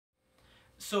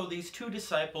So these two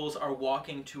disciples are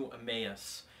walking to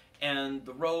Emmaus, and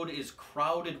the road is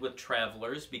crowded with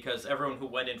travelers because everyone who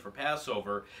went in for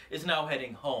Passover is now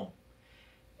heading home.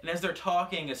 And as they're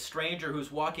talking, a stranger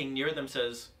who's walking near them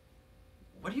says,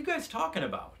 "What are you guys talking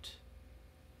about?"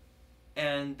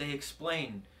 And they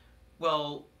explain,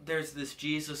 "Well, there's this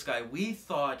Jesus guy. We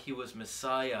thought he was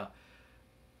Messiah,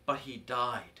 but he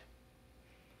died."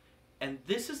 And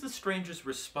this is the stranger's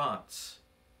response.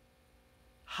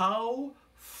 "How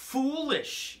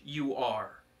foolish you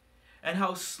are, and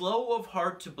how slow of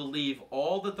heart to believe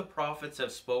all that the prophets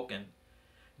have spoken.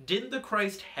 Didn't the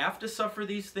Christ have to suffer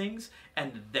these things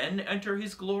and then enter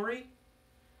his glory?"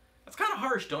 That's kind of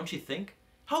harsh, don't you think?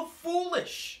 How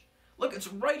foolish! Look, it's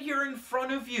right here in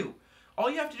front of you.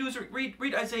 All you have to do is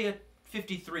read Isaiah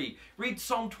 53, read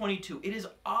Psalm 22. It is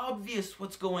obvious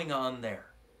what's going on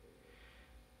there.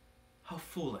 How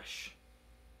foolish.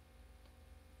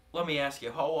 Let me ask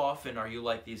you, how often are you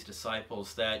like these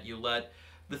disciples that you let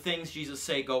the things Jesus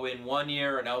say go in one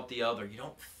ear and out the other? You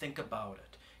don't think about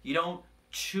it. You don't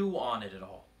chew on it at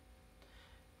all.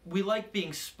 We like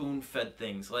being spoon-fed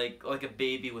things, like a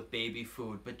baby with baby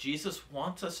food, but Jesus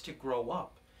wants us to grow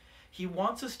up. He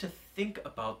wants us to think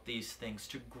about these things,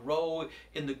 to grow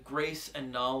in the grace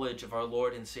and knowledge of our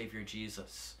Lord and Savior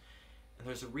Jesus. And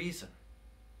there's a reason.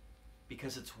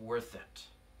 Because it's worth it.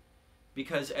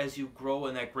 Because as you grow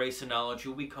in that grace and knowledge,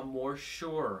 you'll become more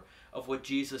sure of what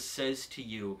Jesus says to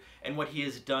you and what he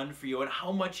has done for you and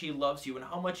how much he loves you and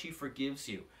how much he forgives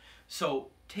you. So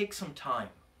take some time.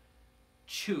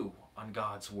 Chew on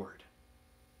God's word.